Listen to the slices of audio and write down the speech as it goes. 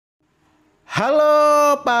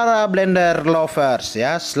Halo para blender lovers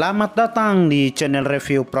ya, selamat datang di channel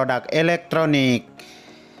review produk elektronik.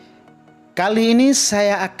 Kali ini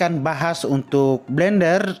saya akan bahas untuk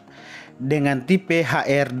blender dengan tipe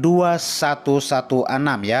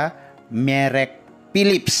HR2116 ya, merek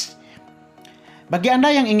Philips. Bagi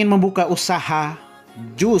Anda yang ingin membuka usaha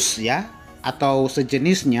jus ya atau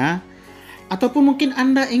sejenisnya, ataupun mungkin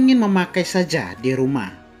Anda ingin memakai saja di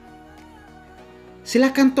rumah,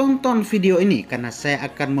 silahkan tonton video ini karena saya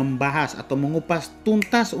akan membahas atau mengupas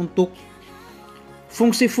tuntas untuk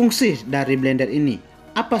fungsi-fungsi dari blender ini.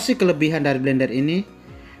 Apa sih kelebihan dari blender ini?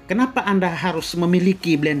 Kenapa Anda harus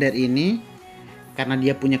memiliki blender ini? Karena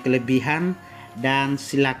dia punya kelebihan, dan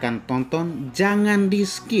silakan tonton, jangan di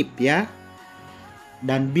skip ya.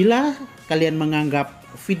 Dan bila kalian menganggap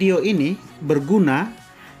video ini berguna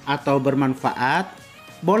atau bermanfaat,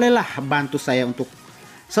 bolehlah bantu saya untuk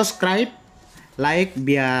subscribe, like,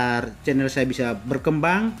 biar channel saya bisa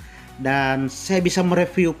berkembang dan saya bisa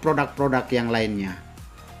mereview produk-produk yang lainnya.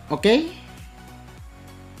 Oke?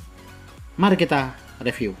 Mari kita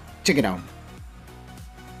review. Check it out.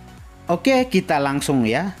 Oke, kita langsung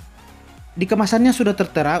ya. Di kemasannya sudah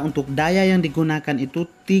tertera untuk daya yang digunakan itu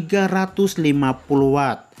 350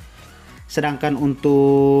 watt. Sedangkan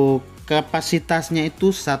untuk kapasitasnya itu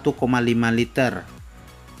 1,5 liter.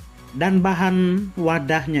 Dan bahan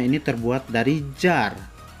wadahnya ini terbuat dari jar.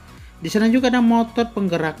 Di sana juga ada motor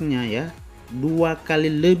penggeraknya ya, 2 kali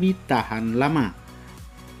lebih tahan lama.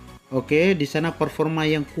 Oke, di sana performa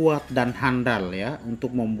yang kuat dan handal ya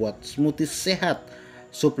untuk membuat smoothie sehat,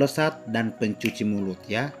 sup lezat dan pencuci mulut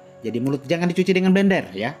ya. Jadi mulut jangan dicuci dengan blender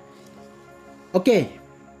ya. Oke.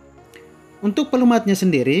 Untuk pelumatnya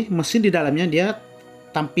sendiri, mesin di dalamnya dia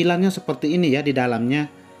tampilannya seperti ini ya di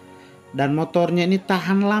dalamnya. Dan motornya ini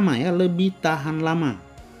tahan lama ya, lebih tahan lama.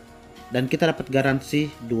 Dan kita dapat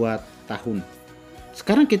garansi 2 tahun.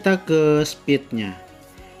 Sekarang kita ke speednya.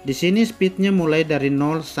 Di sini speednya mulai dari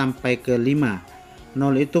 0 sampai ke 5.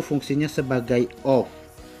 0 itu fungsinya sebagai off.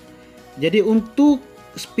 Jadi untuk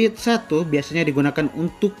speed 1 biasanya digunakan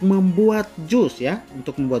untuk membuat jus ya,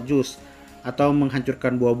 untuk membuat jus atau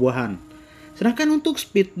menghancurkan buah-buahan. Sedangkan untuk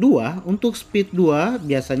speed 2,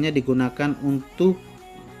 biasanya digunakan untuk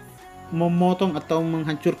memotong atau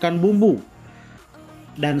menghancurkan bumbu.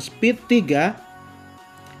 Dan speed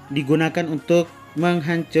 3 digunakan untuk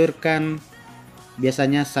menghancurkan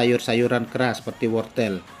biasanya sayur-sayuran keras seperti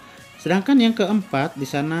wortel. Sedangkan yang keempat di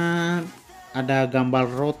sana ada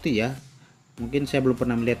gambar roti ya. Mungkin saya belum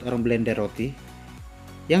pernah melihat orang blender roti.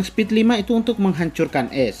 Yang speed 5 itu untuk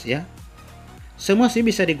menghancurkan es ya. Semua sih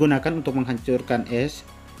bisa digunakan untuk menghancurkan es,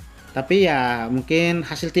 tapi ya mungkin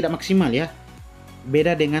hasil tidak maksimal ya.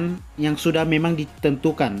 Beda dengan yang sudah memang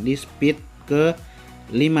ditentukan di speed ke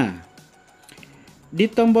 5. Di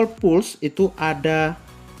tombol pulse itu ada,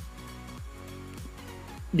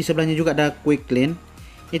 di sebelahnya juga ada quick clean.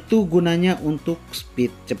 Itu gunanya untuk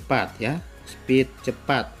speed cepat ya, speed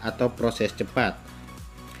cepat atau proses cepat.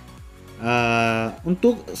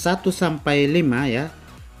 Untuk 1 sampai 5 ya,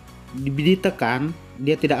 ditekan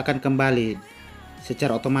dia tidak akan kembali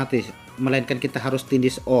secara otomatis, melainkan kita harus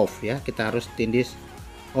tindis off ya,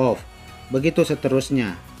 begitu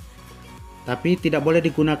seterusnya. Tapi tidak boleh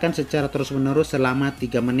digunakan secara terus-menerus selama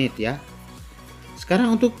 3 menit ya.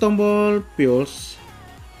 Sekarang untuk tombol pulse,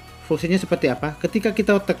 fungsinya seperti apa? Ketika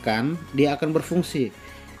kita tekan dia akan berfungsi,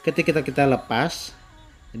 ketika kita lepas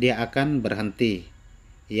dia akan berhenti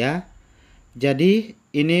ya. Jadi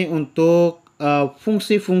ini untuk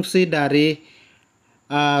fungsi-fungsi dari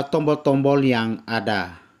tombol-tombol yang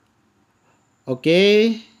ada.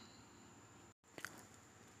 Oke.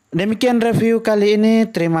 Demikian review kali ini.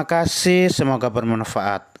 Terima kasih, semoga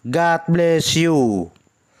bermanfaat. God bless you.